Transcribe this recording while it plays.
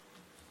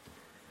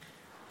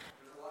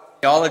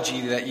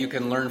Theology that you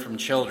can learn from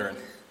children.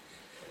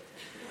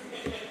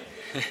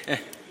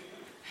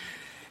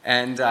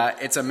 And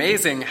it's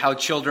amazing how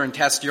children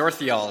test your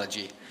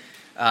theology.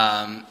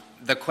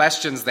 The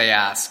questions they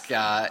ask,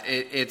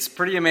 it's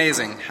pretty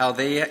amazing how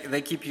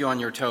they keep you on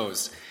your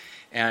toes.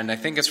 And I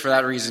think it's for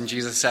that reason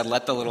Jesus said,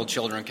 "Let the little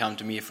children come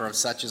to me, for of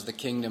such is the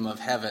kingdom of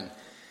heaven."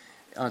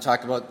 I want to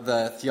talk about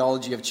the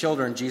theology of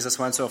children. Jesus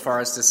went so far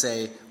as to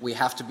say we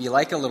have to be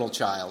like a little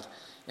child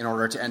in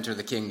order to enter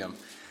the kingdom.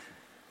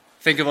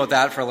 Think about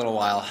that for a little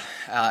while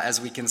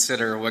as we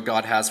consider what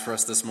God has for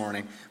us this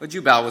morning. Would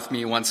you bow with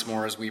me once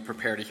more as we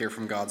prepare to hear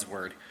from God's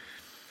word?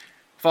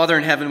 Father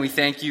in heaven, we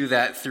thank you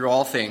that through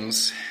all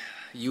things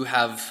you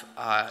have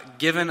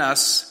given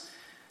us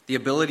the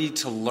ability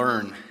to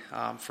learn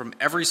from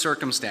every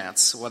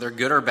circumstance, whether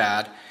good or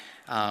bad.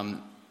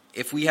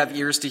 If we have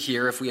ears to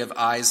hear, if we have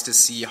eyes to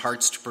see,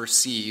 hearts to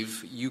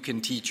perceive, you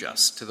can teach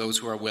us to those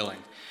who are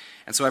willing.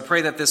 And so I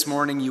pray that this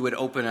morning you would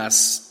open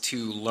us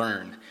to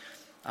learn.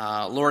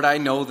 Lord, I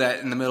know that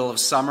in the middle of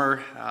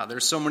summer,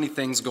 there's so many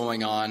things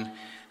going on,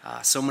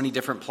 so many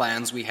different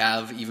plans we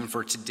have, even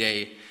for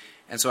today.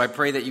 And so I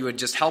pray that you would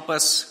just help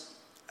us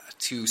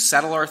to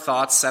settle our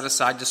thoughts, set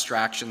aside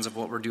distractions of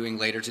what we're doing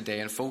later today,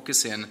 and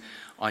focus in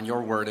on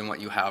your word and what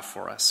you have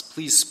for us.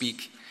 Please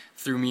speak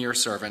through me, your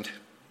servant.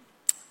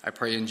 I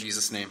pray in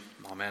Jesus' name.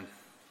 Amen.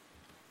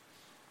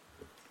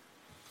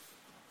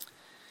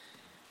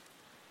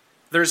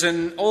 There's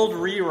an old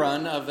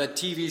rerun of a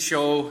TV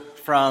show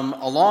from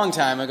a long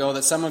time ago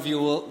that some of you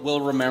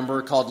will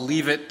remember called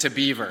Leave It to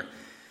Beaver.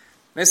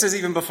 This is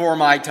even before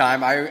my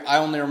time. I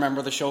only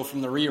remember the show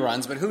from the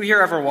reruns, but who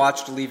here ever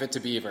watched Leave It to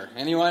Beaver?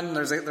 Anyone?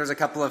 There's a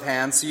couple of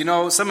hands.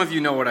 So some of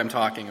you know what I'm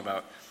talking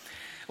about.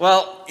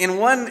 Well, in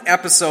one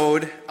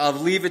episode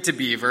of Leave It to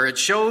Beaver, it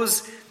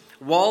shows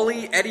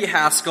Wally, Eddie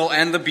Haskell,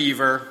 and the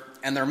Beaver,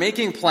 and they're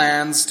making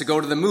plans to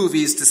go to the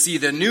movies to see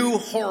the new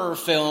horror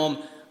film,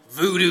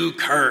 Voodoo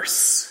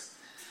Curse.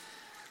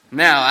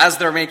 Now, as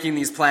they're making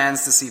these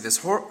plans to see this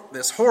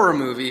horror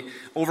movie,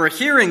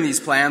 overhearing these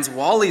plans,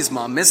 Wally's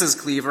mom, Mrs.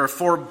 Cleaver,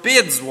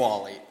 forbids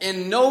Wally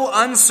in no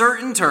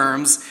uncertain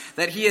terms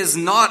that he is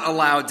not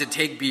allowed to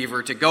take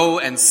Beaver to go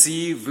and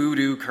see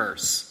Voodoo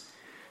Curse.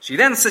 She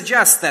then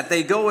suggests that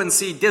they go and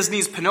see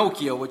Disney's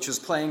Pinocchio, which is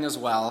playing as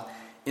well,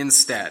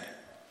 instead.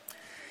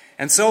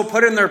 And so,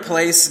 put in their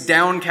place,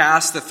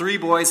 downcast, the three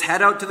boys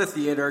head out to the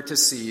theater to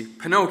see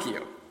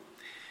Pinocchio.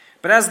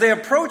 But as they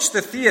approach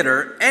the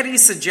theater, Eddie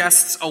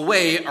suggests a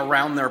way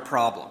around their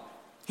problem.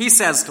 He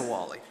says to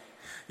Wally,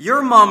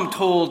 "Your mom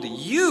told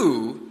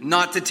you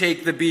not to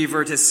take the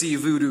Beaver to see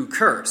Voodoo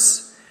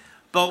Curse.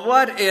 But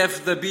what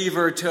if the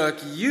Beaver took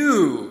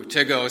you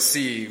to go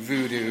see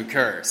Voodoo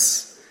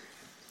Curse?"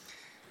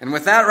 And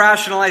with that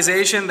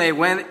rationalization, they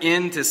went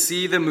in to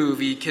see the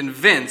movie,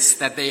 convinced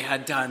that they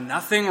had done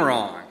nothing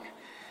wrong.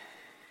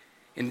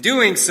 In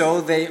doing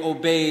so, they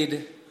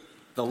obeyed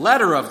the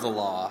letter of the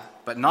law,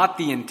 but not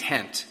the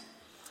intent.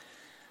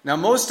 Now,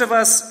 most of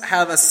us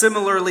have a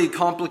similarly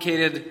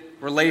complicated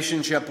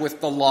relationship with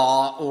the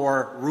law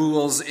or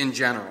rules in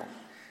general.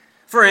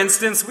 For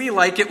instance, we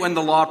like it when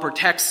the law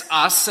protects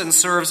us and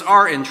serves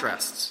our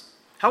interests.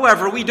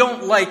 However, we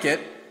don't like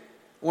it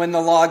when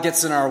the law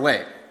gets in our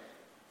way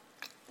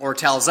or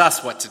tells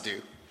us what to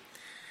do.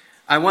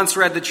 I once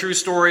read the true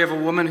story of a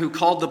woman who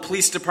called the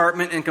police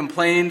department and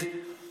complained,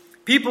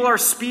 "People are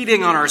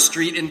speeding on our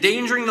street,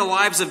 endangering the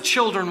lives of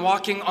children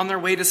walking on their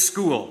way to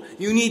school.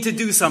 You need to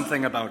do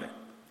something about it."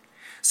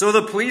 So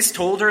the police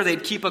told her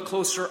they'd keep a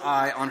closer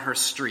eye on her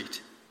street.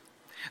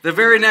 The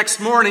very next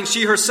morning,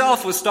 she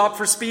herself was stopped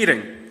for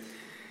speeding.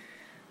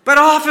 "But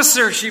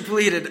officer," she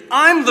pleaded,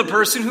 "I'm the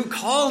person who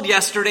called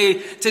yesterday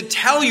to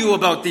tell you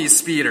about these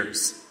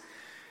speeders."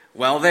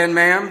 "Well then,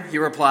 ma'am," he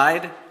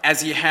replied,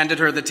 as he handed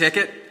her the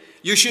ticket,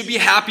 "you should be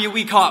happy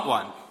we caught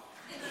one."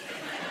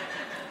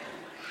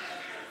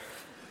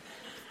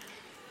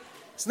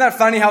 Isn't that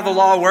funny how the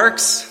law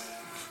works?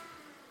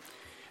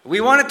 We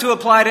want it to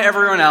apply to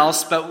everyone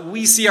else, but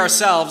we see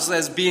ourselves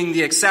as being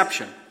the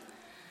exception.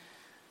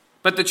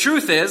 But the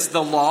truth is,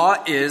 the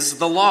law is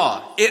the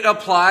law. It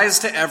applies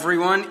to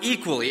everyone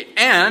equally.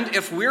 And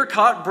if we're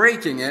caught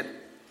breaking it,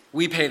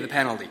 we pay the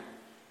penalty.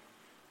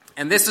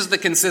 And this is the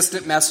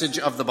consistent message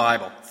of the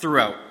Bible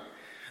throughout.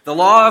 The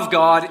law of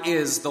God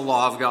is the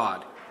law of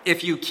God.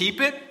 If you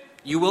keep it,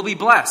 you will be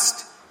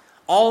blessed.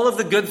 All of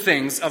the good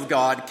things of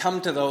God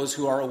come to those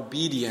who are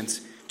obedient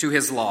to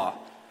his law.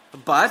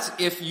 But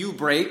if you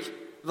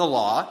break the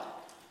law,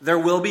 there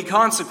will be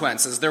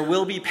consequences, there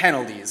will be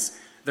penalties,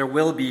 there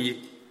will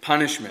be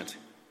punishment.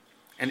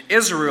 And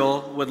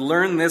Israel would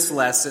learn this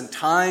lesson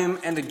time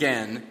and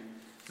again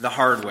the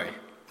hard way.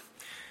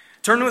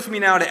 Turn with me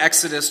now to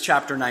Exodus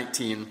chapter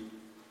 19,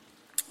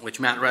 which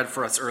Matt read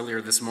for us earlier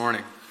this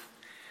morning.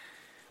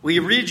 We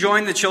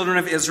rejoin the children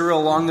of Israel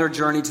along their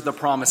journey to the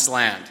promised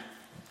land.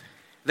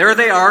 There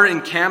they are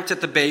encamped at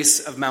the base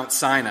of Mount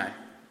Sinai.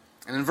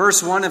 And in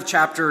verse 1 of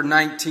chapter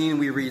 19,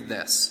 we read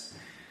this.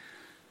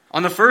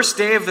 "On the first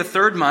day of the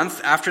 3rd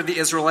month after the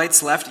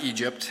Israelites left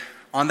Egypt,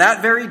 on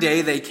that very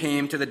day they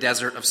came to the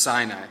desert of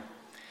Sinai.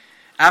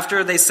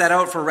 After they set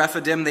out for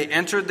Rephidim, they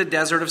entered the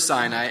desert of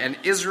Sinai, and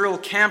Israel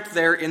camped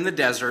there in the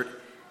desert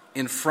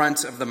in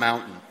front of the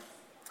mountain.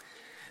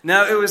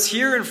 Now, it was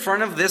here in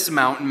front of this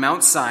mountain,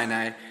 Mount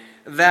Sinai,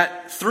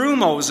 that through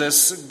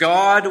Moses,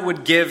 God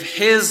would give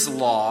his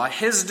law,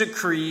 his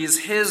decrees,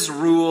 his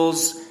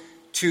rules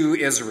to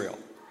Israel.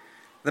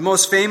 The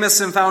most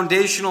famous and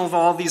foundational of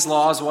all these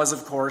laws was,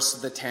 of course,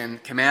 the Ten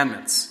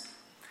Commandments.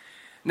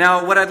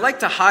 Now, what I'd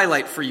like to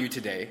highlight for you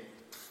today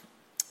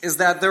is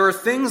that there are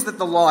things that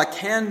the law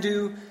can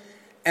do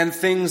and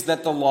things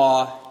that the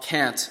law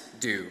can't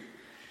do.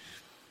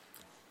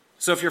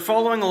 So if you're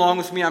following along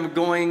with me, I'm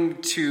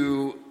going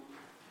to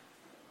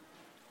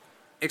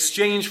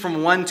exchange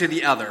from one to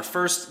the other.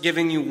 First,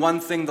 giving you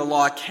one thing the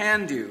law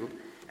can do,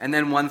 and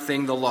then one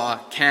thing the law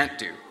can't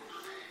do.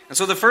 And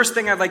so the first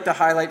thing I'd like to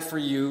highlight for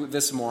you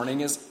this morning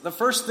is the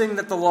first thing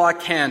that the law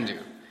can do,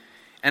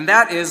 and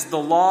that is the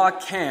law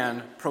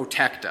can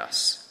protect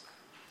us.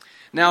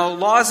 Now,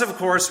 laws, of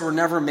course, were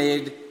never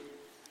made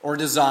or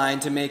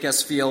designed to make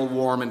us feel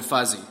warm and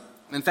fuzzy.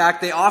 In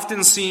fact, they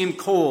often seem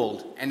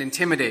cold and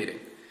intimidating.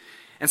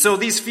 And so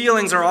these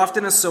feelings are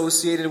often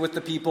associated with the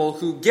people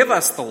who give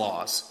us the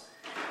laws.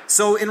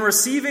 So in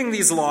receiving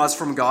these laws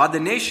from God,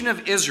 the nation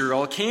of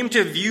Israel came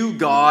to view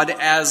God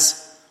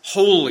as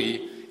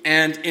holy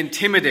and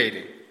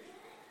intimidating.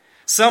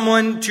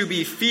 Someone to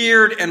be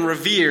feared and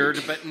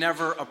revered, but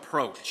never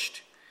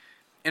approached.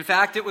 In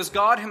fact, it was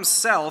God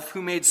himself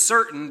who made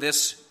certain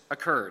this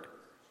occurred.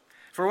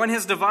 For when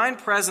his divine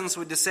presence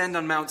would descend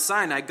on Mount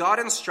Sinai, God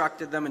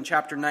instructed them in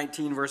chapter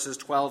 19, verses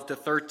 12 to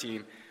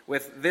 13,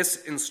 with this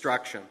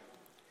instruction.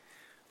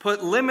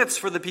 Put limits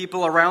for the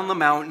people around the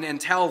mountain and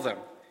tell them,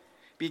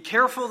 be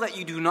careful that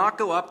you do not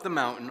go up the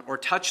mountain or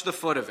touch the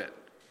foot of it.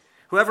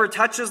 Whoever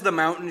touches the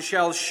mountain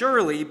shall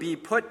surely be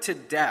put to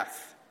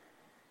death.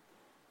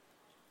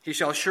 He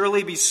shall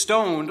surely be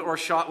stoned or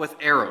shot with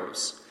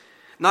arrows.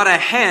 Not a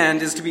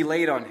hand is to be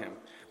laid on him.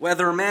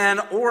 Whether man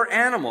or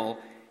animal,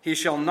 he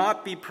shall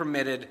not be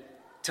permitted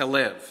to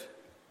live.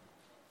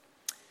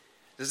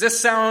 Does this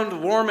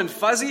sound warm and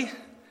fuzzy?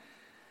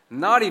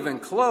 Not even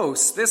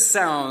close. This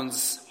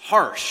sounds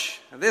harsh.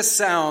 This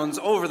sounds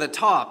over the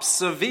top,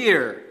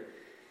 severe.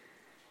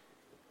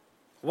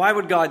 Why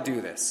would God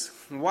do this?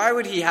 Why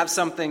would he have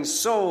something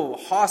so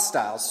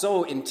hostile,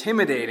 so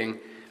intimidating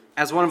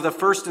as one of the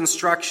first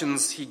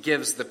instructions he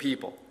gives the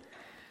people?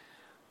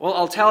 Well,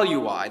 I'll tell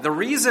you why. The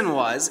reason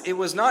was, it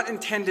was not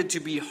intended to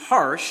be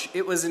harsh,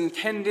 it was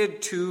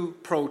intended to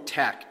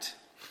protect.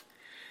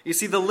 You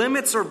see, the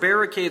limits or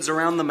barricades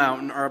around the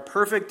mountain are a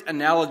perfect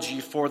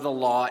analogy for the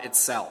law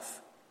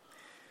itself.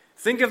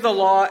 Think of the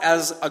law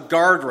as a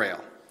guardrail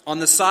on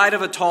the side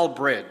of a tall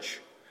bridge,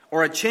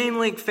 or a chain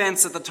link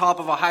fence at the top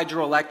of a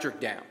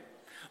hydroelectric dam,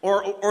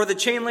 or the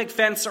chain link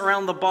fence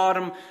around the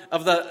bottom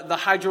of the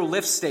hydro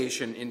lift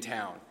station in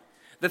town.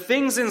 The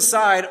things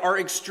inside are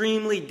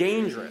extremely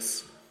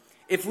dangerous.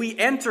 If we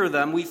enter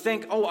them, we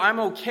think, oh, I'm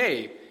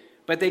okay,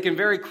 but they can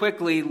very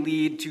quickly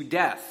lead to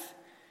death.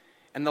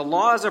 And the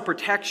law is a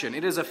protection.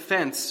 It is a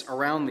fence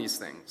around these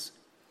things.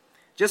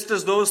 Just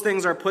as those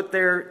things are put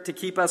there to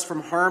keep us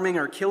from harming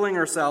or killing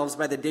ourselves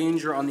by the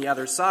danger on the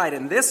other side.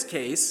 In this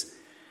case,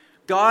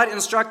 God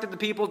instructed the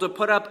people to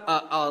put up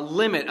a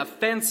limit, a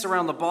fence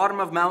around the bottom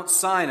of Mount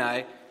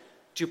Sinai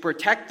to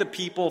protect the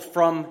people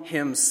from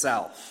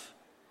himself.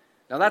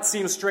 Now that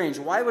seems strange.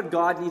 Why would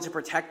God need to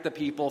protect the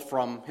people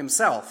from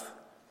himself?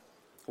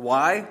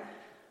 Why?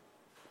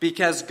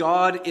 Because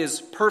God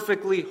is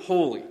perfectly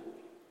holy.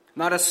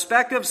 Not a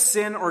speck of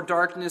sin or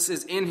darkness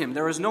is in him.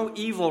 There is no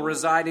evil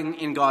residing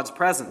in God's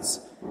presence.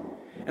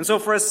 And so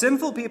for a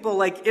sinful people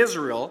like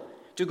Israel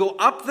to go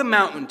up the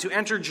mountain, to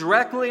enter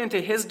directly into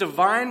his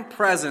divine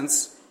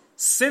presence,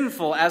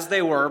 sinful as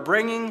they were,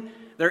 bringing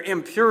their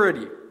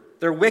impurity,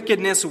 their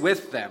wickedness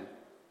with them,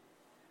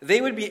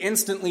 they would be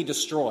instantly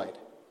destroyed.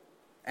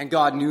 And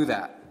God knew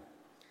that.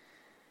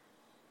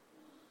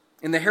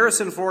 In the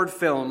Harrison Ford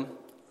film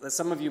that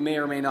some of you may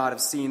or may not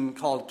have seen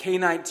called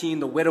K-19,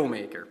 The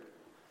Widowmaker,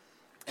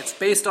 it's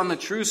based on the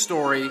true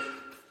story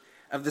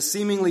of the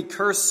seemingly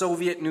cursed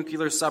Soviet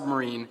nuclear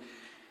submarine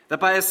that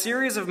by a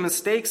series of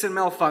mistakes and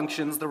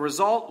malfunctions, the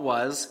result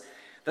was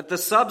that the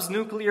sub's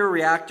nuclear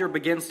reactor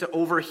begins to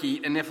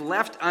overheat, and if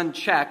left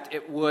unchecked,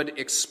 it would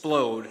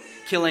explode,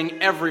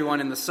 killing everyone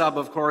in the sub,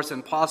 of course,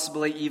 and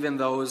possibly even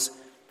those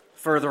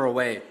further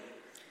away.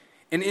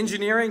 An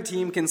engineering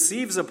team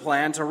conceives a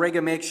plan to rig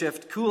a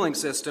makeshift cooling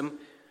system,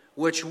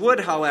 which would,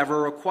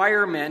 however,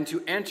 require men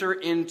to enter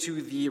into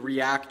the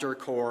reactor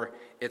core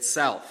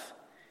itself.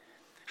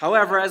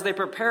 However, as they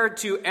prepared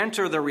to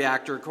enter the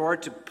reactor core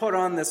to put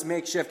on this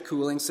makeshift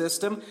cooling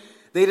system,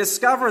 they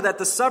discover that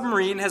the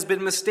submarine has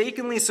been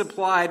mistakenly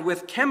supplied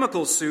with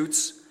chemical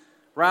suits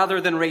rather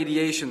than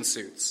radiation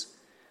suits.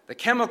 The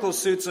chemical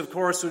suits, of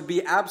course, would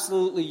be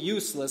absolutely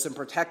useless in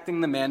protecting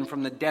the men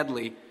from the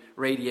deadly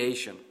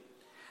radiation.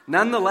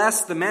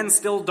 Nonetheless, the men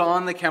still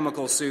don the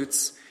chemical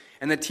suits,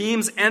 and the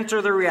teams enter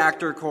the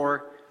reactor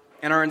core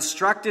and are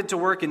instructed to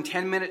work in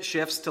 10-minute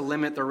shifts to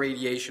limit the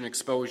radiation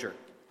exposure.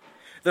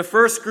 The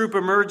first group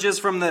emerges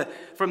from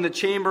the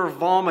chamber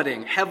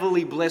vomiting,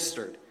 heavily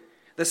blistered.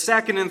 The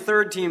second and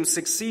third teams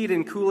succeed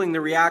in cooling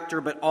the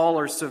reactor, but all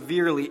are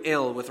severely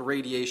ill with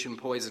radiation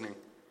poisoning.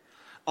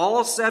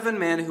 All 7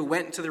 men who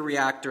went into the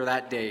reactor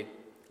that day,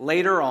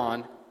 later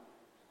on,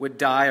 would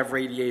die of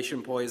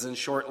radiation poison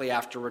shortly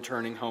after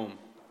returning home.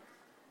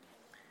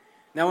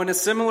 Now, in a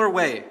similar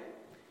way,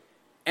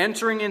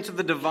 entering into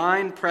the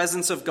divine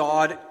presence of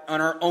God on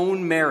our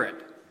own merit,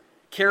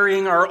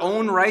 carrying our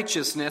own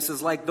righteousness,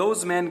 is like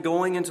those men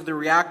going into the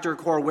reactor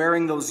core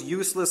wearing those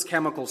useless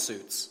chemical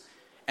suits,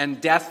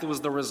 and death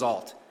was the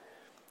result.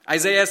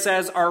 Isaiah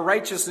says our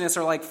righteousness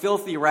are like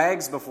filthy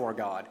rags before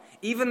God.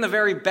 Even the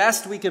very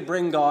best we could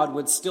bring God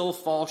would still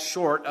fall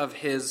short of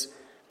his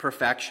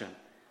perfection.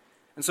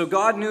 And so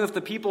God knew if the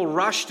people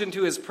rushed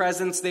into his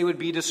presence, they would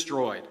be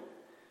destroyed.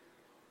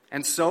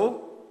 And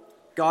so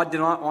God did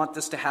not want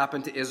this to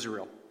happen to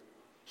Israel.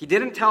 He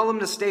didn't tell them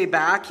to stay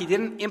back. He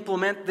didn't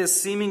implement this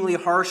seemingly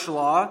harsh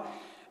law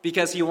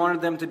because he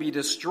wanted them to be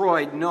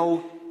destroyed.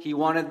 No, he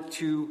wanted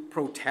to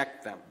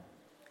protect them.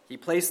 He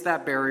placed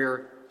that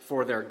barrier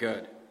for their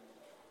good.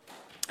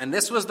 And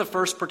this was the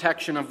first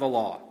protection of the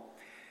law.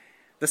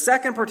 The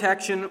second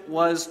protection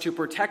was to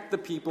protect the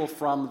people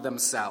from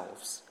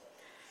themselves.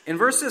 In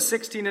verses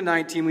 16 and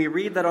 19, we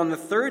read that on the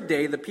third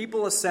day, the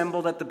people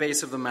assembled at the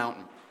base of the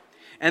mountain.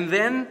 And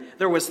then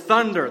there was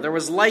thunder, there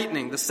was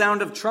lightning, the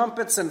sound of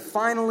trumpets, and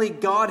finally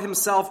God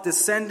himself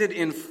descended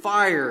in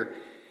fire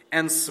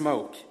and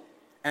smoke.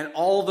 And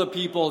all the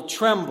people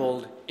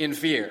trembled in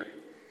fear.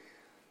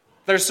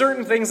 There's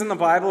certain things in the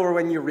Bible where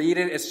when you read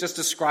it, it's just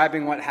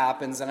describing what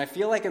happens. And I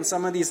feel like in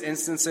some of these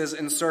instances,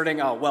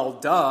 inserting a, well,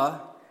 duh.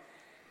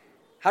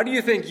 How do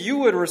you think you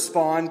would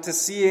respond to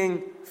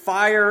seeing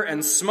fire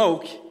and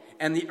smoke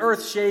and the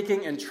earth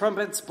shaking and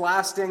trumpets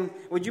blasting?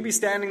 Would you be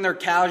standing there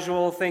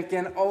casual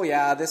thinking, oh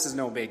yeah, this is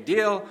no big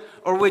deal?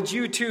 Or would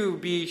you too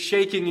be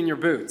shaking in your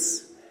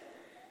boots?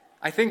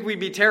 I think we'd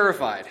be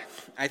terrified.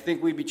 I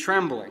think we'd be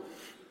trembling.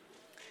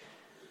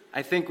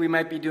 I think we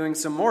might be doing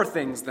some more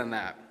things than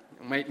that.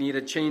 We might need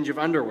a change of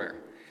underwear.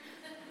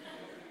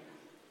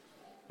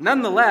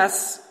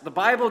 Nonetheless, the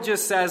Bible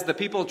just says the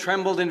people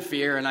trembled in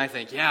fear, and I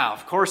think, yeah,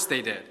 of course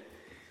they did.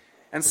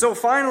 And so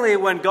finally,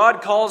 when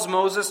God calls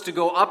Moses to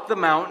go up the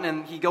mountain,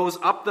 and he goes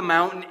up the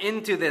mountain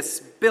into this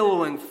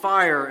billowing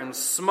fire and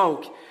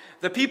smoke,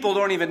 the people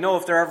don't even know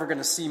if they're ever going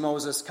to see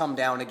Moses come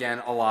down again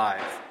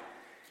alive.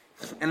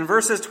 And in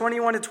verses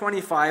 21 to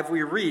 25,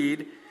 we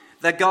read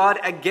that God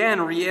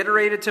again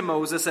reiterated to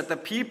Moses that the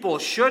people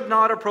should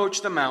not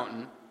approach the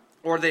mountain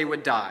or they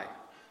would die.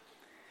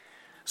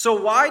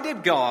 So why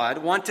did God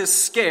want to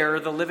scare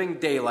the living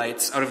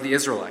daylights out of the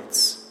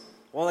Israelites?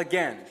 Well,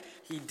 again,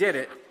 he did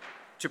it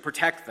to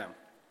protect them.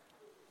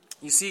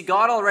 You see,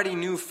 God already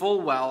knew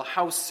full well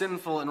how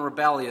sinful and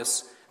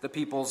rebellious the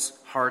people's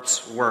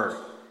hearts were.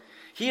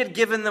 He had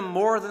given them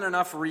more than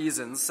enough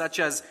reasons, such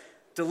as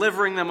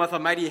delivering them with a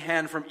mighty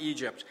hand from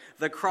Egypt,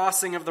 the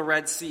crossing of the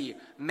Red Sea,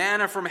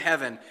 manna from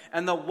heaven,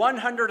 and the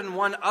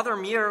 101 other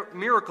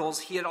miracles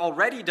he had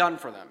already done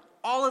for them.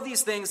 All of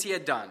these things he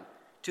had done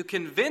to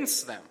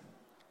convince them,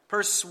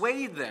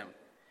 persuade them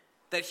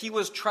that he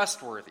was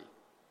trustworthy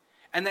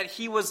and that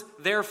he was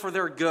there for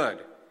their good,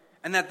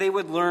 and that they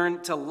would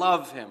learn to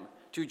love him,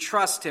 to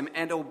trust him,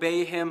 and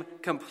obey him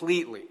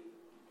completely.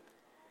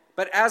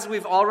 But as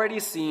we've already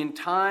seen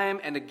time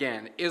and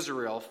again,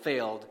 Israel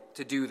failed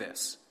to do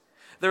this.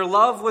 Their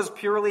love was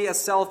purely a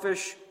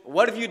selfish,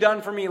 what have you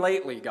done for me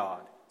lately,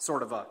 God,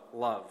 sort of a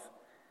love.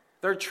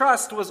 Their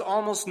trust was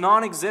almost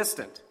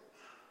non-existent,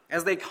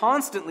 as they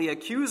constantly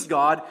accused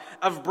God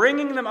of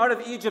bringing them out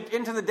of Egypt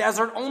into the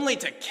desert only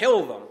to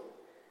kill them.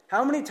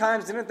 How many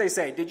times didn't they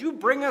say, did you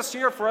bring us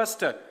here for us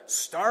to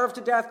starve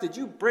to death? Did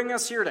you bring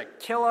us here to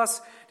kill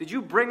us? Did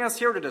you bring us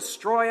here to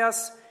destroy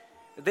us?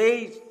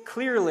 They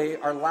clearly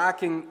are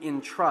lacking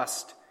in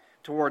trust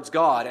towards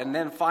God. And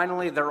then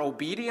finally, their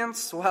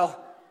obedience. Well,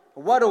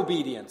 what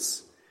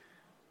obedience?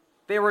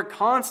 They were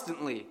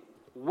constantly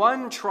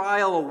one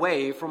trial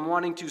away from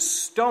wanting to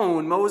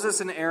stone Moses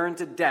and Aaron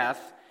to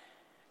death,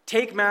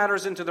 take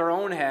matters into their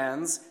own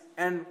hands,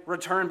 and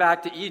return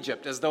back to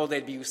Egypt as though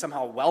they'd be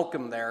somehow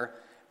welcome there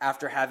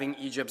after having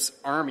Egypt's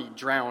army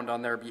drowned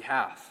on their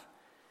behalf.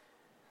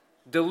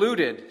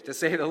 Deluded, to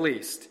say the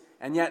least.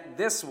 And yet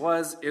this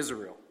was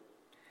Israel.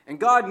 And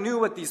God knew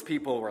what these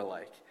people were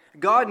like.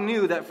 God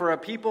knew that for a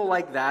people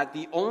like that,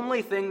 the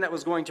only thing that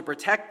was going to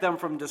protect them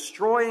from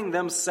destroying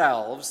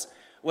themselves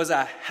was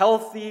a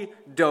healthy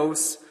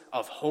dose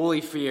of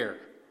holy fear.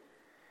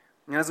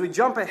 And as we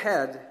jump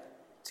ahead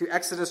to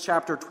Exodus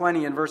chapter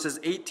 20 and verses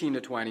 18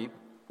 to 20,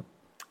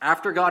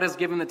 after God has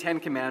given the 10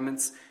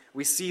 Commandments,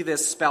 we see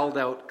this spelled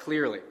out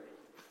clearly.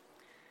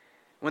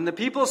 When the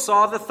people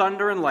saw the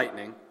thunder and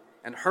lightning,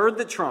 and heard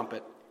the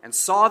trumpet, and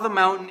saw the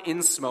mountain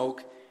in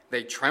smoke,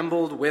 they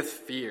trembled with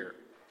fear.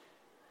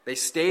 They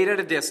stayed at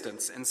a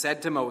distance and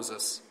said to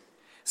Moses,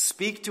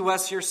 "Speak to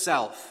us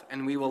yourself,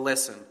 and we will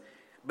listen.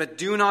 But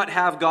do not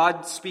have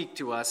God speak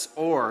to us,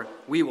 or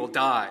we will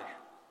die."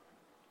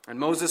 And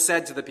Moses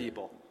said to the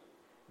people,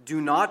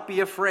 Do not be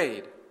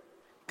afraid.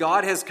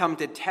 God has come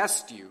to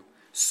test you,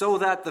 so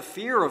that the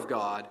fear of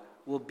God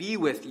will be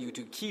with you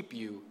to keep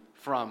you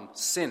from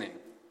sinning."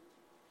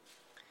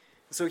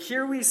 So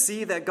here we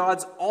see that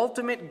God's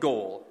ultimate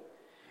goal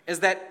is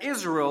that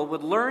Israel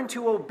would learn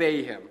to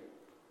obey him,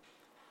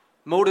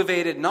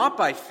 motivated not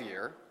by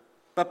fear,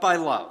 but by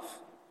love.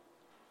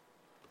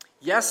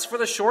 Yes, for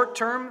the short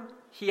term,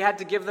 he had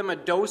to give them a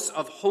dose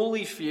of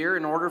holy fear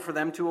in order for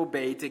them to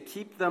obey, to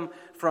keep them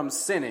from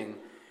sinning.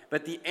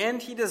 But the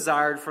end he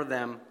desired for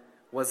them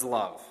was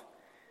love.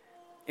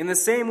 In the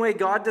same way,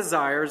 God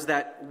desires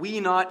that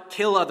we not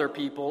kill other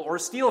people or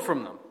steal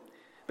from them,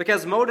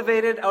 because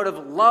motivated out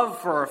of love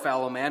for our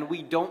fellow man,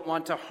 we don't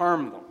want to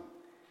harm them.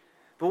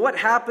 But what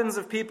happens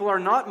if people are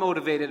not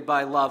motivated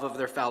by love of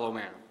their fellow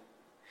man?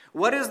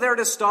 What is there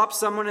to stop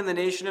someone in the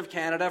nation of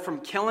Canada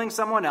from killing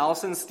someone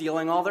else and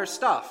stealing all their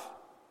stuff?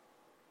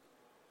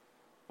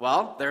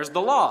 Well, there's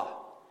the law.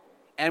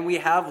 And we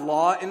have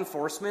law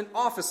enforcement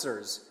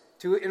officers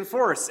to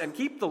enforce and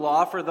keep the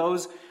law for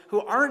those who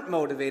aren't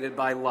motivated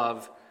by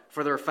love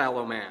for their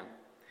fellow man.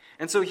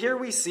 And so here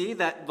we see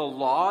that the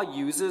law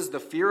uses the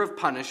fear of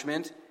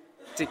punishment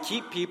to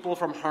keep people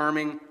from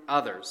harming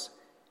others.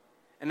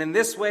 And in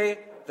this way,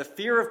 the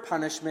fear of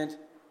punishment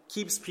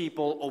keeps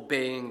people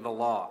obeying the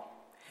law.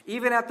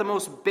 Even at the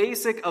most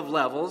basic of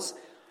levels,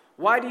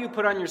 why do you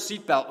put on your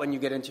seatbelt when you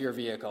get into your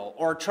vehicle?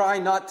 Or try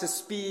not to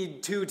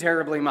speed too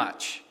terribly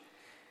much?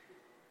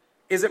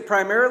 Is it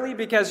primarily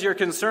because you're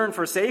concerned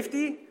for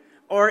safety?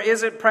 Or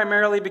is it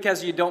primarily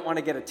because you don't want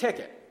to get a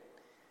ticket?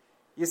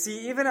 You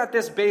see, even at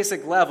this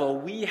basic level,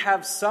 we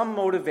have some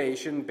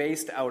motivation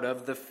based out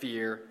of the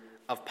fear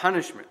of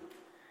punishment.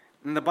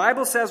 And the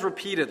Bible says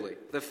repeatedly,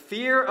 the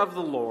fear of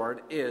the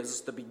Lord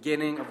is the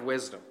beginning of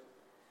wisdom.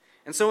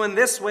 And so in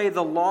this way,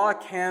 the law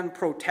can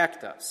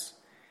protect us.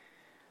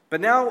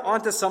 But now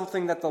on to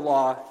something that the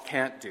law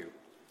can't do.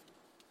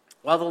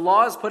 While the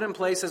law is put in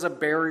place as a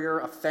barrier,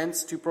 a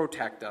fence to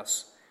protect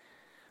us,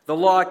 the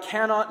law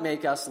cannot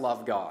make us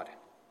love God.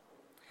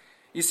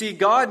 You see,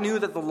 God knew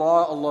that the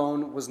law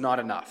alone was not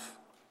enough,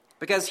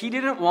 because he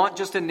didn't want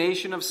just a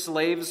nation of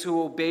slaves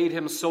who obeyed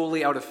him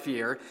solely out of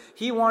fear.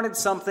 He wanted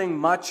something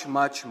much,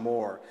 much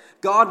more.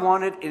 God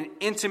wanted an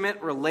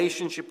intimate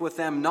relationship with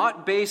them,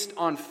 not based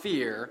on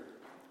fear,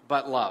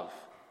 but love.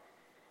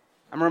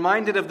 I'm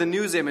reminded of the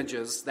news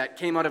images that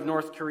came out of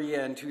North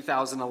Korea in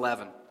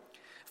 2011,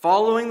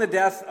 following the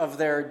death of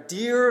their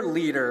dear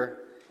leader,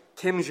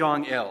 Kim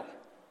Jong-il.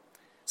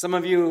 Some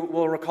of you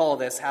will recall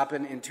this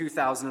happened in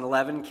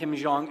 2011. Kim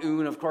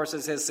Jong-un, of course,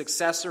 as his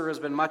successor, has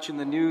been much in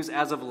the news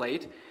as of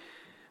late.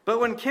 But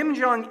when Kim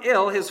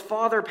Jong-il, his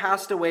father,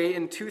 passed away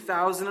in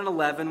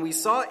 2011, we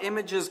saw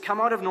images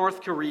come out of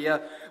North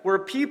Korea where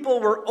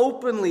people were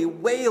openly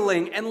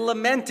wailing and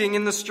lamenting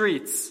in the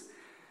streets.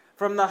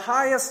 From the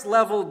highest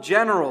level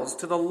generals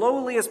to the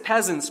lowliest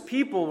peasants,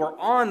 people were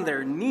on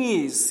their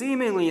knees,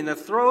 seemingly in the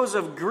throes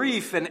of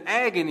grief and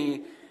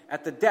agony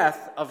at the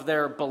death of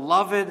their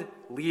beloved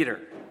leader.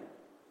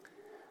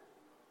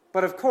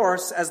 But of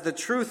course, as the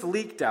truth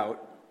leaked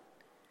out,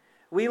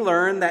 we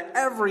learned that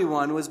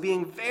everyone was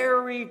being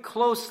very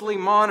closely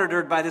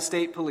monitored by the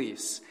state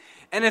police.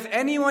 And if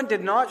anyone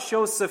did not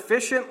show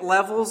sufficient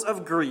levels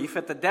of grief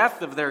at the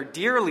death of their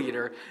dear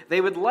leader, they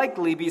would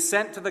likely be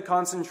sent to the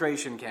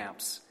concentration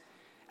camps,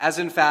 as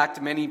in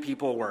fact many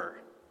people were.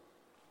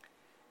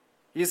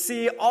 You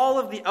see, all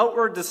of the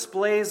outward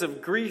displays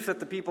of grief that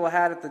the people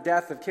had at the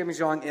death of Kim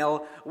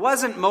Jong-il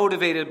wasn't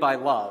motivated by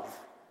love,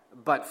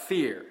 but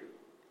fear.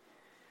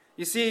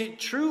 You see,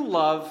 true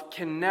love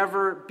can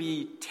never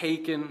be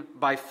taken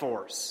by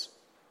force.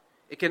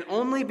 It can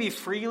only be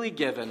freely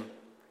given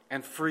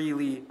and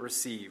freely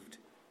received.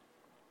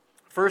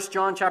 1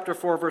 John chapter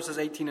 4, verses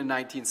 18 and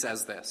 19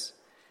 says this: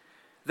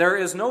 "There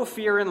is no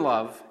fear in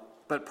love,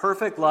 but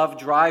perfect love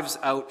drives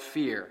out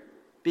fear,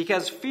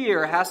 because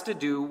fear has to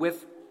do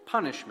with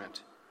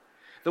punishment.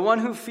 The one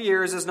who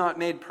fears is not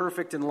made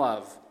perfect in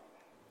love.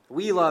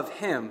 We love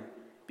him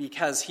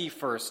because he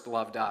first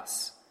loved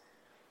us."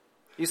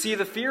 You see,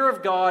 the fear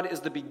of God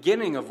is the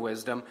beginning of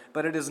wisdom,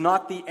 but it is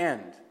not the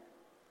end.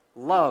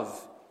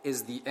 Love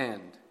is the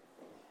end.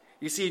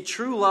 You see,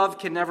 true love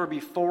can never be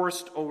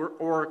forced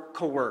or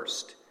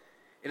coerced.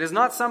 It is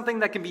not something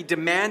that can be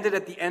demanded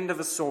at the end of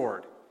a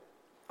sword.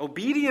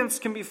 Obedience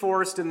can be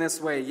forced in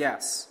this way,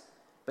 yes,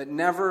 but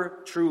never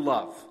true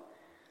love.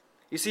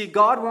 You see,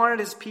 God wanted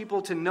his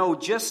people to know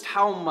just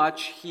how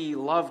much he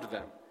loved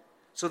them,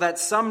 so that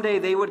someday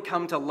they would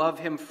come to love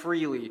him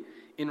freely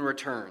in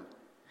return.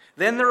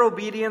 Then their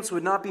obedience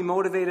would not be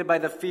motivated by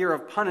the fear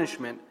of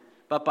punishment,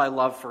 but by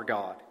love for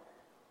God.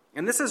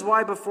 And this is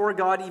why before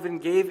God even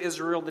gave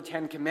Israel the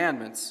 10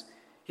 Commandments,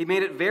 he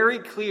made it very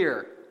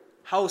clear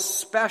how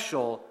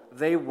special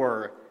they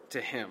were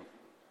to him.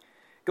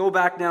 Go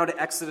back now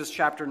to Exodus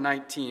chapter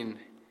 19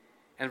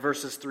 and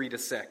verses 3 to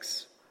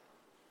 6.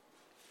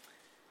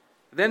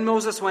 Then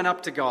Moses went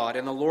up to God,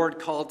 and the Lord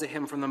called to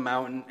him from the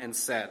mountain and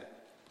said,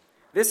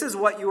 "This is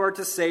what you are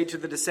to say to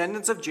the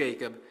descendants of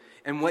Jacob,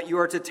 and what you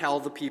are to tell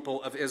the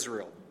people of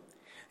Israel.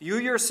 You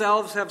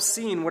yourselves have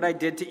seen what I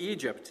did to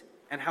Egypt,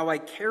 and how I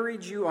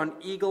carried you on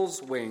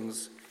eagle's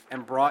wings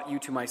and brought you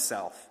to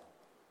myself.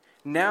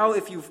 Now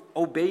if you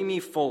obey me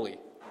fully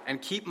and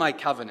keep my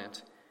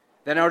covenant,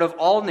 then out of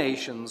all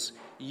nations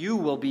you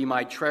will be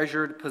my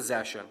treasured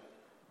possession.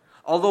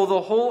 Although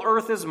the whole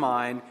earth is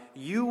mine,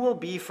 you will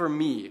be for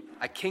me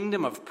a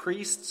kingdom of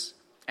priests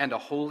and a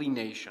holy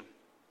nation.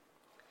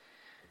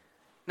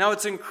 Now,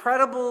 it's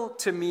incredible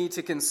to me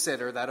to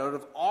consider that out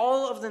of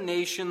all of the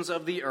nations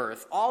of the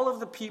earth, all of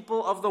the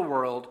people of the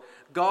world,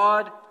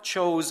 God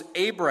chose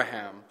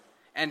Abraham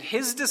and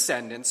his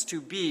descendants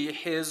to be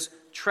his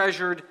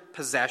treasured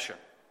possession.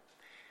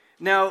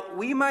 Now,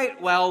 we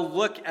might well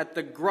look at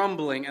the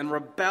grumbling and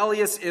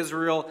rebellious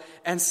Israel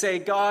and say,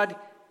 God,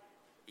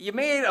 you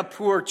made a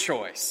poor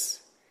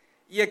choice.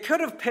 You could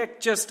have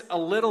picked just a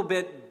little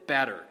bit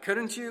better,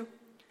 couldn't you?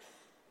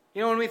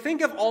 You know, when we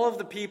think of all of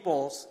the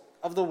peoples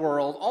of the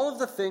world, all of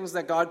the things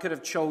that God could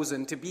have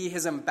chosen to be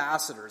his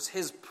ambassadors,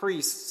 his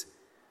priests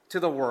to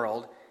the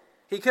world,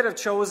 he could have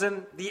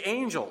chosen the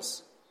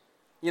angels.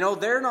 You know,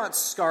 they're not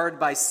scarred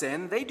by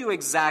sin. They do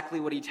exactly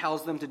what he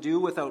tells them to do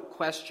without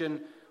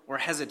question or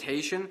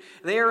hesitation.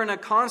 They are in a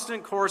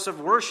constant course of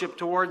worship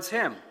towards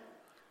him.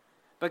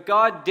 But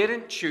God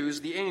didn't choose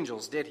the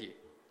angels, did he?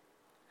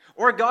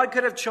 Or God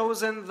could have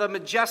chosen the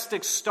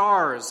majestic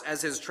stars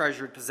as his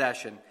treasured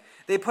possession.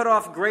 They put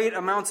off great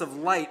amounts of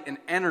light and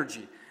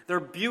energy. They're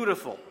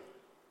beautiful.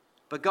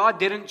 But God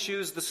didn't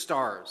choose the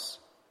stars.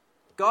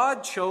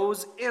 God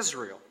chose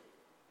Israel.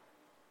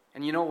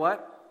 And you know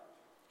what?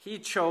 He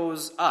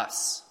chose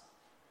us.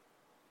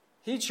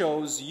 He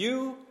chose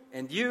you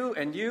and you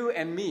and you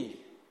and me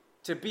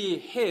to be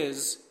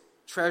his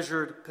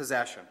treasured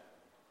possession.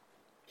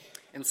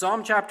 In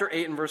Psalm chapter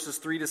 8 and verses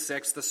 3 to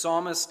 6, the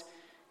psalmist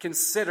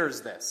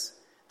considers this,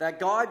 that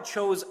God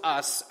chose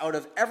us out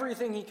of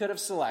everything he could have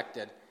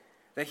selected,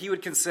 that he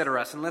would consider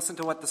us. And listen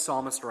to what the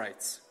psalmist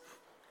writes.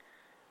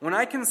 When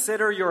I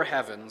consider your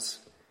heavens,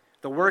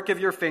 the work of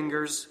your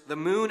fingers, the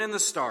moon and the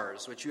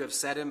stars which you have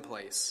set in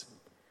place,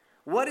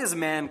 what is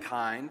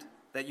mankind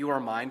that you are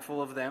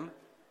mindful of them?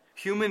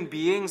 Human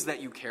beings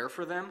that you care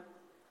for them?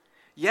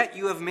 Yet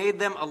you have made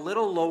them a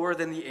little lower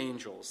than the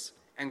angels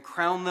and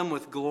crowned them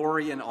with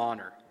glory and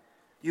honor.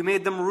 You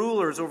made them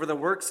rulers over the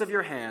works of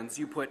your hands.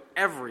 You put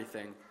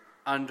everything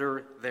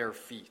under their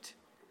feet.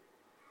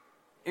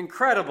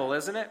 Incredible,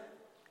 isn't it?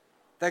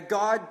 That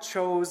God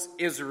chose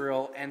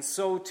Israel, and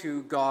so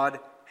too God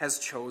has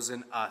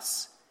chosen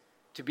us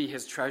to be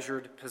his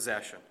treasured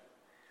possession.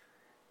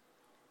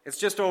 It's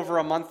just over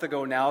a month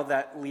ago now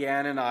that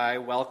Leanne and I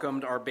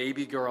welcomed our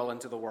baby girl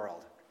into the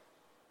world.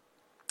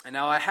 And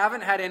now I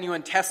haven't had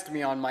anyone test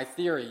me on my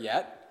theory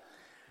yet,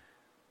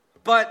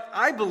 but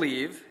I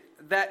believe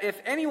that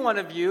if any one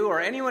of you, or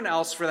anyone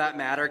else for that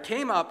matter,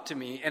 came up to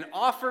me and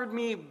offered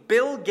me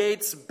Bill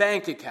Gates'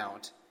 bank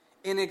account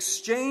in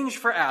exchange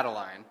for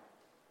Adeline,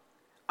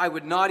 I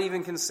would not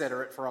even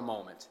consider it for a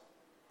moment.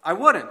 I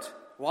wouldn't.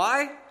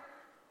 Why?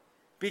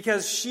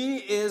 Because she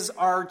is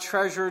our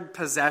treasured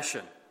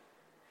possession.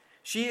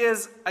 She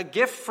is a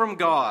gift from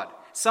God,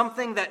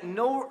 something that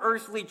no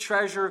earthly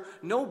treasure,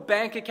 no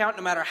bank account,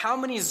 no matter how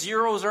many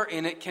zeros are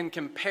in it, can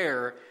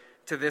compare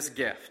to this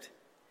gift.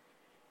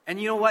 And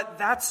you know what?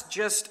 That's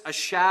just a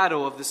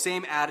shadow of the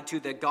same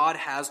attitude that God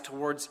has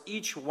towards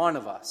each one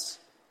of us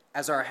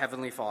as our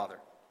Heavenly Father.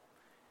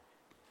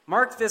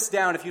 Mark this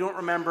down if you don't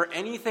remember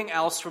anything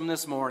else from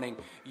this morning.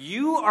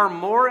 You are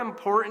more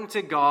important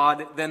to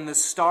God than the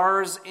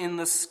stars in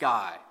the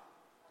sky.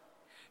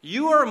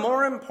 You are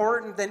more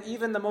important than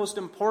even the most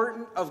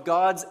important of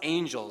God's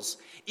angels.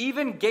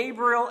 Even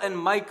Gabriel and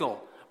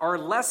Michael are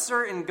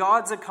lesser in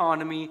God's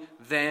economy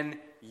than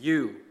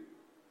you.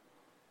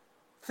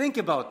 Think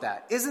about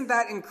that. Isn't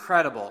that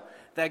incredible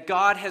that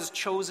God has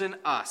chosen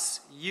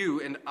us,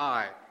 you and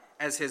I,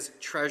 as his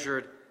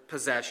treasured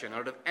possession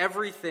out of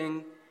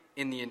everything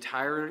in the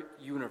entire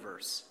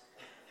universe?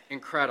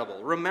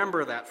 Incredible.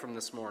 Remember that from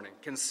this morning.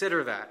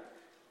 Consider that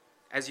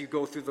as you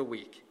go through the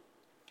week.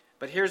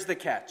 But here's the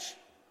catch.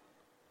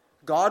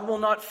 God will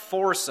not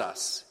force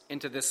us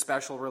into this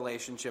special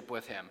relationship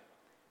with him.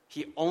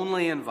 He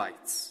only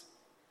invites.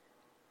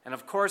 And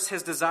of course,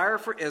 his desire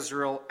for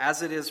Israel,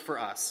 as it is for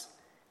us,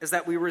 is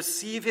that we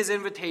receive his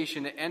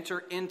invitation to enter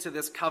into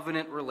this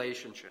covenant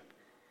relationship,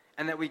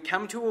 and that we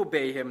come to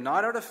obey him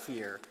not out of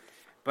fear,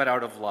 but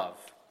out of love.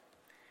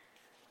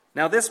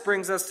 Now, this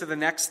brings us to the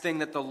next thing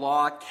that the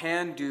law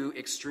can do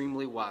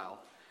extremely well.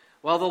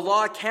 While the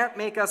law can't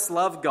make us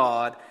love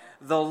God,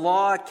 the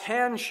law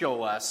can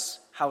show us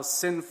how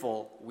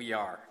sinful we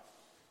are.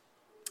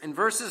 In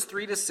verses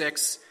 3 to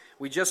 6,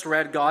 we just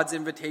read God's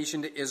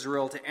invitation to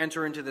Israel to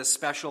enter into this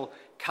special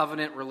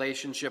covenant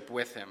relationship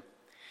with him.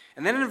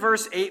 And then in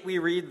verse 8, we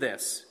read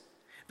this.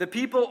 The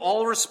people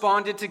all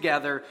responded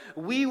together,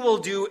 "We will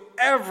do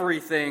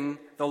everything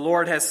the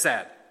Lord has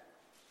said."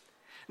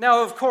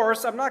 Now, of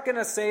course, I'm not going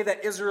to say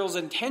that Israel's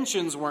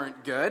intentions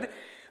weren't good,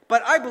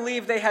 but I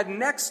believe they had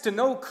next to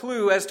no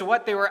clue as to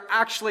what they were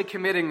actually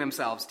committing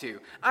themselves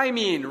to. I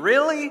mean,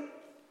 really?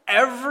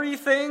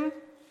 Everything?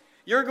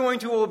 You're going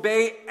to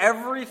obey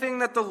everything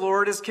that the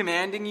Lord is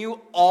commanding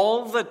you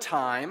all the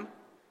time.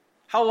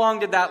 How long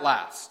did that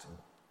last?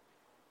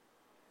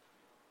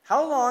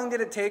 How long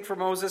did it take for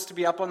Moses to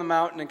be up on the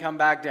mountain and come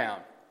back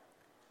down?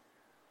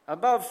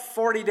 About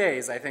 40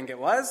 days, I think it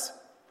was.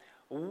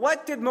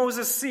 What did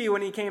Moses see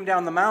when he came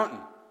down the mountain?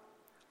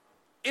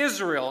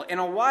 Israel in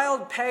a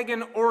wild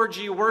pagan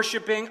orgy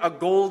worshiping a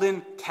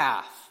golden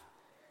calf.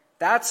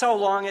 That's how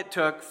long it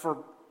took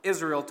for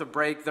Israel to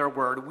break their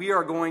word. We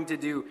are going to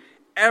do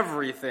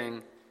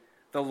everything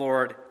the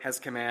Lord has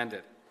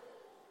commanded.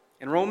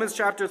 In Romans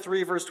chapter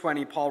 3, verse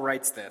 20, Paul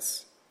writes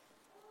this: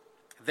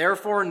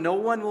 "Therefore no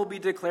one will be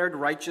declared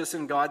righteous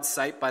in God's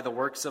sight by the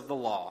works of the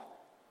law.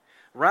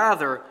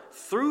 Rather,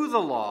 through the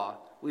law,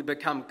 we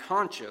become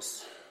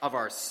conscious of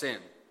our sin."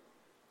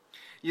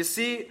 You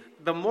see,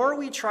 the more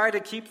we try to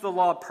keep the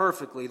law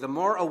perfectly, the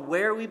more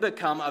aware we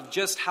become of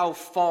just how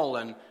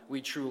fallen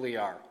we truly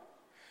are.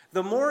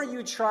 The more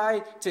you try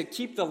to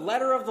keep the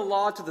letter of the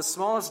law to the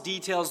smallest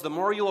details, the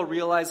more you will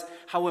realize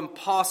how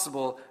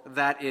impossible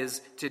that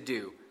is to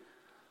do.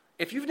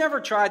 If you've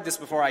never tried this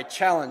before, I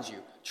challenge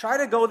you. Try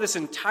to go this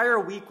entire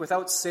week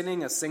without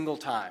sinning a single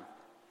time.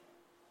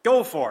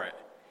 Go for it.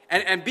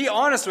 And be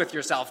honest with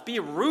yourself. Be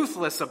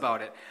ruthless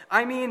about it.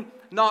 I mean,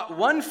 not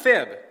one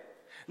fib,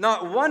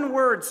 not one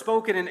word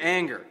spoken in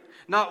anger,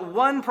 not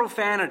one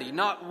profanity,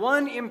 not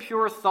one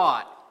impure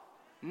thought.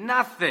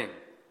 Nothing.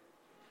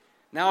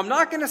 Now, I'm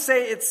not going to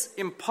say it's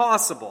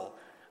impossible.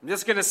 I'm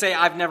just going to say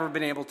I've never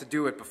been able to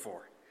do it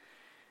before.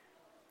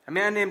 A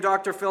man named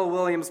Dr. Phil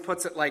Williams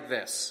puts it like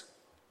this: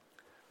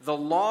 "The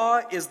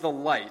law is the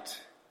light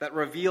that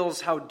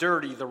reveals how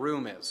dirty the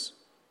room is.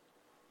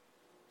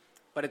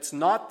 But it's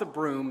not the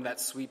broom that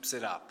sweeps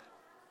it up."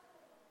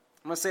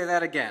 I'm going to say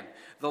that again.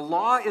 The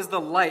law is the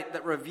light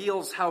that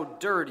reveals how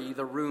dirty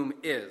the room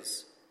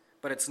is,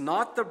 but it's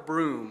not the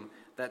broom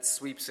that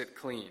sweeps it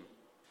clean.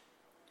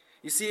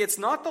 You see, it's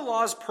not the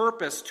law's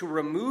purpose to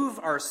remove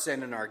our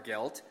sin and our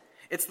guilt.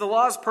 It's the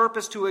law's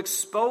purpose to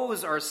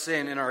expose our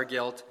sin and our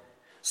guilt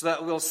so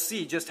that we'll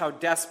see just how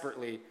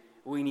desperately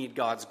we need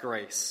God's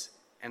grace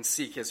and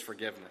seek his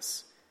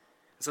forgiveness.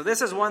 So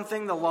this is one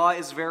thing the law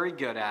is very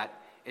good at.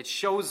 It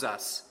shows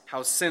us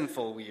how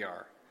sinful we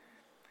are.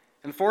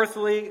 And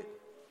fourthly,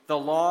 the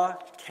law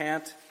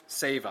can't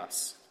save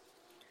us.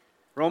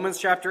 Romans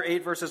chapter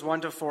 8, verses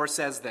 1 to 4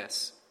 says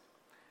this: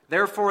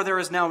 "Therefore there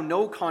is now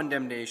no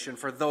condemnation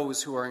for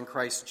those who are in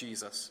Christ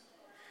Jesus.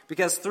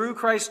 Because through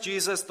Christ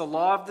Jesus, the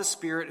law of the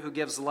Spirit who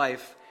gives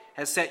life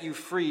has set you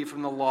free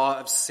from the law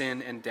of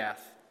sin and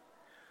death.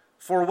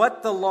 For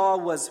what the law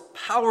was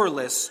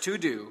powerless to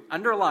do,"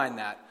 underline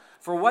that,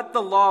 "for what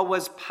the law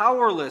was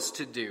powerless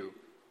to do,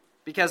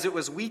 because it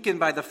was weakened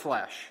by the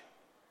flesh,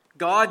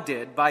 God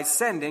did by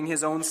sending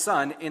his own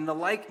Son in the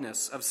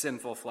likeness of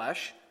sinful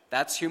flesh,"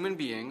 that's human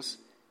beings,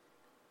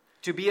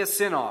 "to be a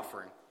sin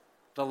offering,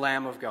 the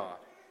Lamb of God.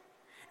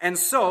 And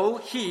so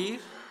he,"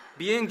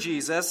 being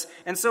Jesus,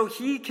 "and so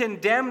he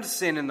condemned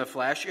sin in the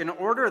flesh in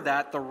order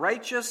that the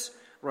righteous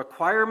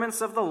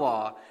requirements of the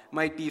law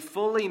might be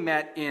fully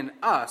met in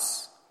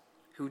us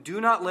who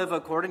do not live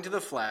according to the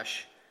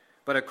flesh,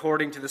 but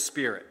according to the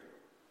Spirit."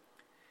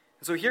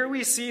 So here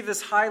we see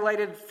this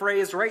highlighted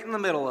phrase right in the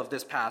middle of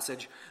this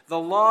passage: the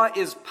law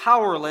is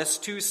powerless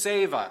to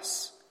save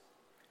us.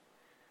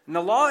 And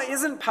the law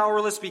isn't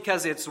powerless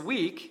because it's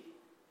weak,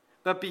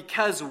 but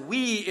because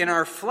we in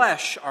our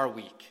flesh are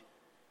weak.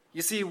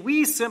 You see,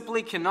 we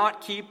simply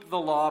cannot keep the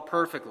law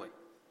perfectly.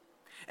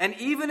 And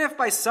even if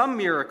by some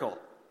miracle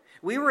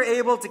we were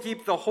able to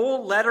keep the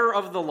whole letter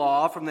of the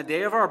law from the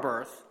day of our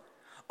birth,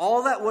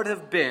 all that would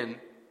have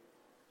been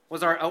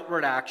was our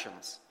outward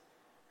actions.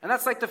 And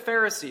that's like the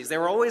Pharisees. They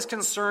were always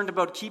concerned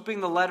about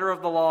keeping the letter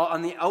of the law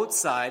on the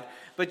outside,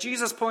 but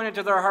Jesus pointed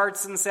to their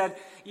hearts and said,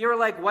 "You're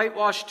like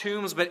whitewashed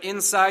tombs, but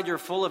inside you're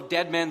full of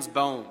dead men's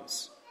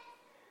bones.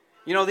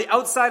 You know, the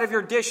outside of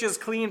your dish is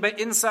clean, but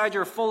inside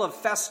you're full of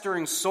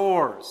festering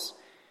sores."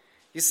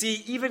 You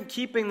see, even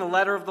keeping the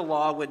letter of the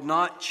law would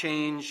not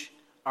change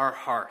our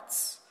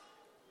hearts.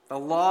 The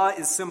law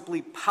is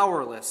simply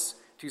powerless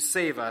to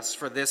save us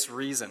for this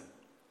reason.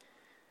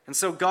 And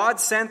so God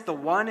sent the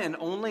one and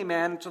only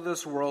man into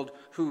this world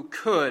who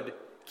could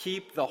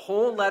keep the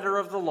whole letter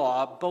of the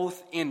law,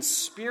 both in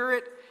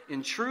spirit,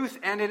 in truth,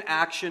 and in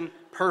action,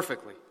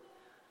 perfectly.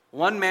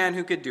 One man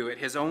who could do it,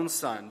 his own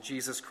Son,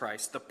 Jesus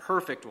Christ, the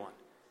perfect one,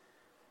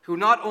 who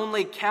not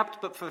only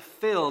kept but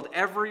fulfilled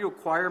every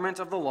requirement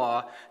of the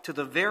law to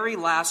the very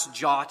last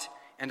jot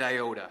and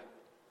iota.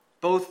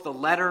 Both the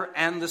letter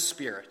and the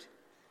spirit,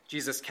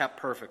 Jesus kept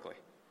perfectly.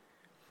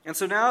 And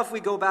so now if we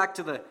go back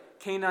to the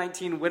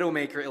K-19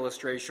 Widowmaker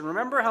illustration,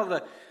 remember how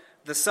the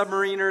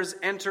submariners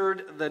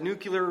entered the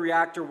nuclear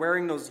reactor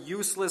wearing those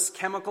useless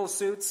chemical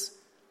suits?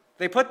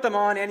 They put them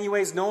on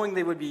anyways, knowing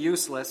they would be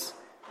useless,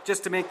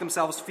 just to make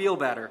themselves feel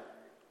better.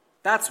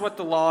 That's what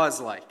the law is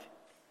like.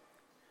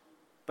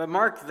 But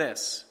mark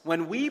this: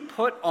 when we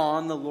put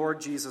on the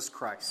Lord Jesus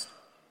Christ,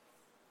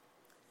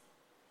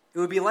 it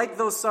would be like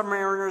those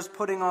submariners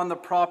putting on the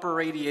proper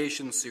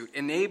radiation suit,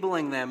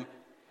 enabling them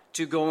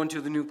to go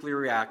into the nuclear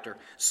reactor,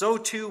 so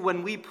too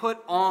when we put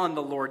on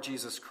the Lord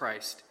Jesus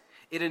Christ,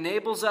 it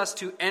enables us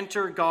to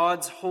enter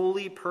God's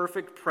holy,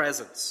 perfect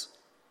presence.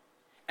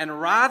 And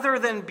rather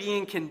than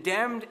being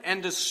condemned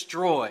and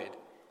destroyed,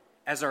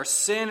 as our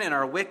sin and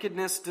our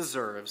wickedness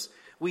deserves,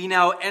 we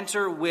now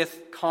enter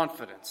with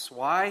confidence.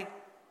 Why?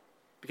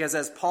 Because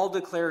as Paul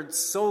declared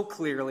so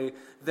clearly,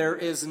 there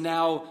is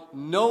now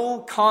no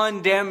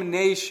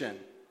condemnation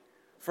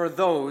for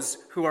those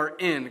who are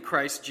in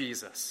Christ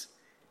Jesus.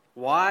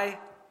 Why?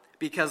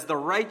 Because the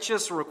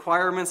righteous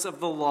requirements of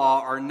the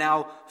law are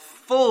now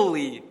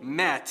fully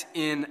met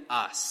in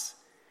us.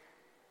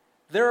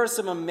 There are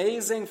some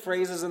amazing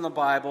phrases in the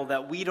Bible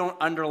that we don't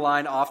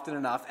underline often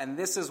enough, and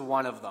this is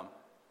one of them.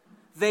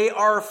 They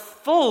are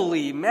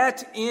fully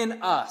met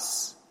in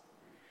us.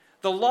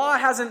 The law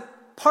hasn't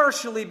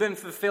partially been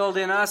fulfilled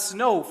in us.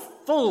 No,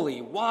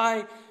 fully.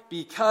 Why?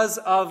 Because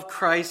of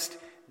Christ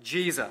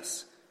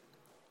Jesus.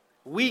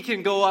 We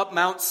can go up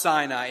Mount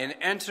Sinai and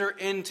enter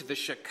into the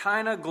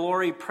Shekinah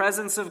glory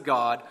presence of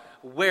God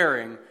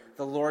wearing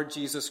the Lord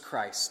Jesus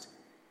Christ.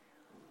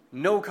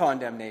 No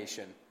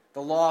condemnation.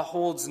 The law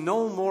holds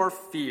no more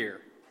fear.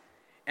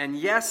 And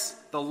yes,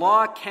 the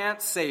law can't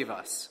save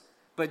us,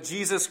 but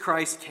Jesus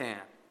Christ can.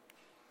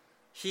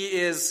 He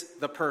is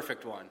the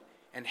perfect one,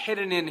 and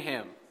hidden in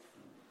him,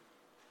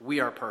 we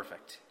are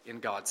perfect in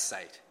God's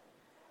sight.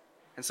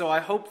 And so I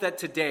hope that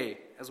today,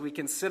 as we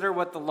consider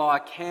what the law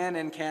can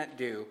and can't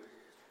do,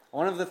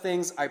 one of the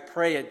things I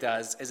pray it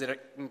does is it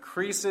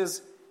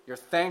increases your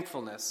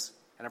thankfulness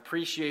and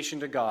appreciation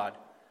to God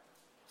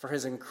for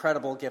his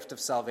incredible gift of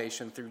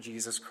salvation through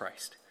Jesus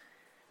Christ.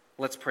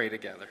 Let's pray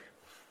together.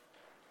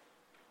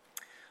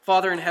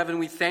 Father in heaven,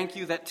 we thank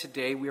you that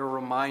today we are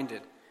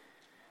reminded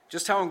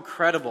just how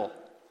incredible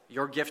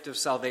your gift of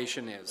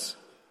salvation is.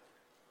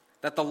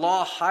 That the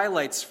law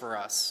highlights for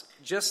us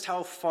just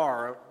how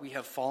far we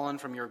have fallen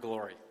from your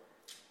glory.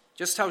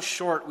 Just how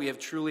short we have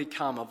truly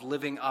come of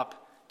living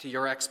up to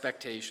your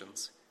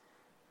expectations.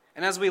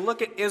 And as we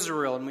look at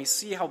Israel and we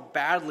see how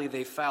badly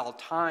they fell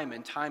time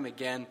and time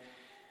again,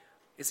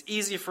 it's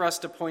easy for us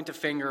to point a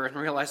finger and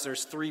realize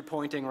there's three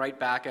pointing right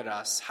back at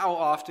us. How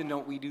often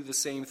don't we do the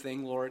same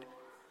thing, Lord?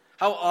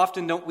 How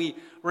often don't we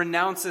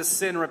renounce a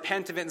sin,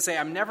 repent of it, and say,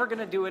 I'm never going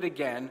to do it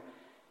again,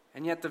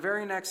 and yet the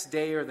very next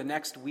day or the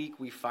next week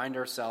we find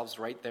ourselves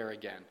right there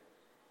again.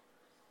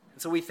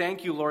 And so we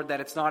thank you, Lord,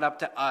 that it's not up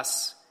to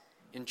us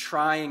in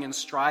trying and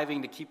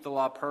striving to keep the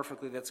law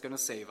perfectly that's going to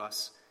save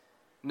us.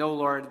 No,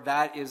 Lord,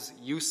 that is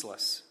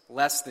useless,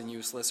 less than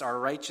useless. Our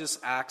righteous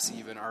acts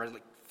even are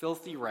like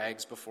filthy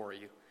rags before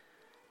you.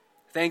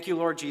 Thank you,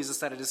 Lord Jesus,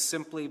 that it is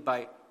simply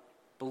by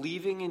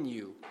believing in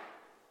you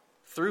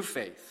through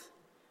faith,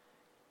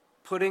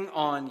 putting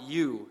on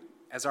you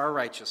as our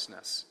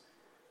righteousness,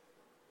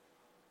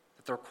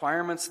 that the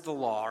requirements of the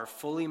law are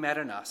fully met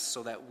in us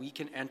so that we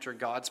can enter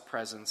God's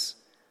presence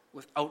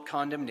without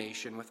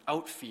condemnation,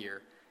 without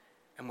fear,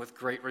 and with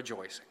great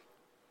rejoicing.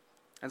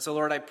 And so,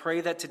 Lord, I pray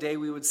that today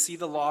we would see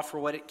the law for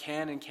what it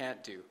can and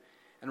can't do,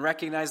 and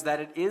recognize that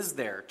it is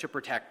there to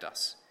protect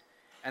us.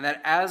 And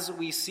that as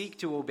we seek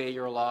to obey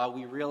your law,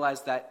 we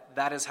realize that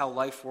that is how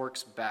life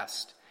works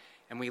best,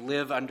 and we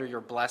live under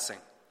your blessing.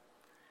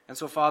 And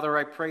so, Father,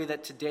 I pray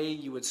that today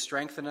you would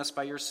strengthen us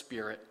by your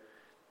Spirit,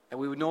 that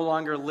we would no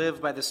longer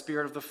live by the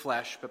spirit of the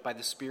flesh, but by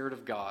the Spirit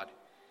of God,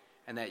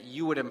 and that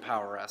you would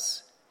empower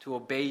us to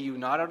obey you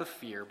not out of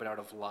fear, but out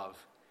of love.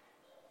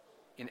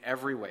 In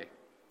every way,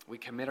 we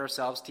commit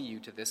ourselves to you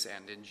to this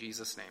end. In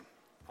Jesus' name,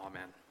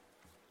 amen.